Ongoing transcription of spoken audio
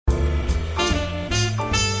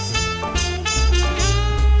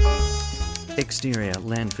Exterior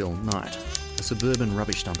landfill night. A suburban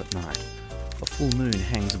rubbish dump at night. A full moon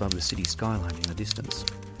hangs above the city skyline in the distance.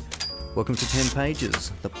 Welcome to 10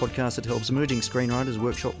 Pages, the podcast that helps emerging screenwriters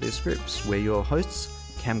workshop their scripts. We're your hosts,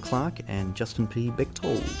 Cam Clark and Justin P.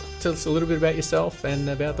 Bechtold. Tell us a little bit about yourself and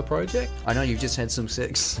about the project. I know you've just had some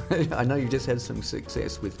success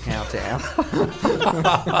with Kowtow.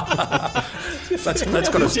 That's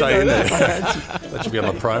got to stay in there. That should be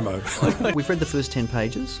on the promo. We've read the first 10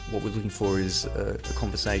 pages. What we're looking for is a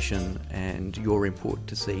conversation and your input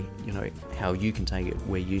to see, how you can take it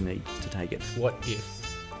where you need to take it. What if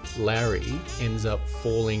Larry ends up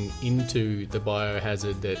falling into the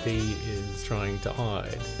biohazard that he is trying to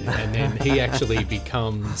hide, and then he actually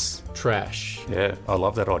becomes trash? Yeah, I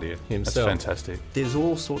love that idea. Himself. That's fantastic. There's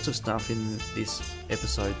all sorts of stuff in this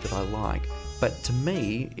episode that I like, but to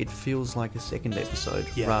me, it feels like a second episode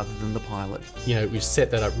rather than the pilot. We've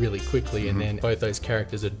set that up really quickly, and then both those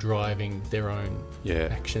characters are driving their own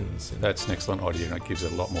actions. That's an excellent idea, and it gives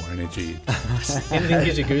it a lot more energy. Anything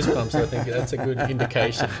gives you goosebumps, I think that's a good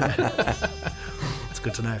indication. It's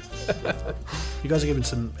good to know. You guys are giving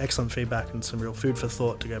some excellent feedback and some real food for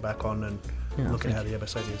thought to go back on and look at how the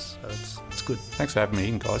episode is. So it's good. Thanks for having me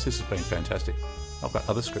in, guys. This has been fantastic. I've got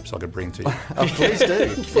other scripts I could bring to you. Please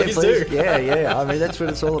do. Please do. Yeah. I mean, that's what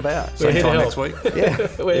it's all about. We're here to Sometime help. next week. Yeah.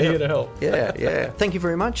 We're here to help. Yeah. Thank you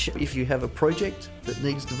very much. If you have a project that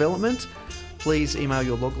needs development, please email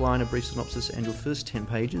your logline, a brief synopsis, and your first 10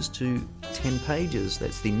 pages to 10 pages.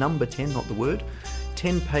 That's the number 10, not the word.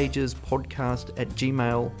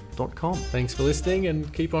 10pagespodcast@gmail.com. Thanks for listening,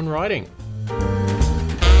 and keep on writing.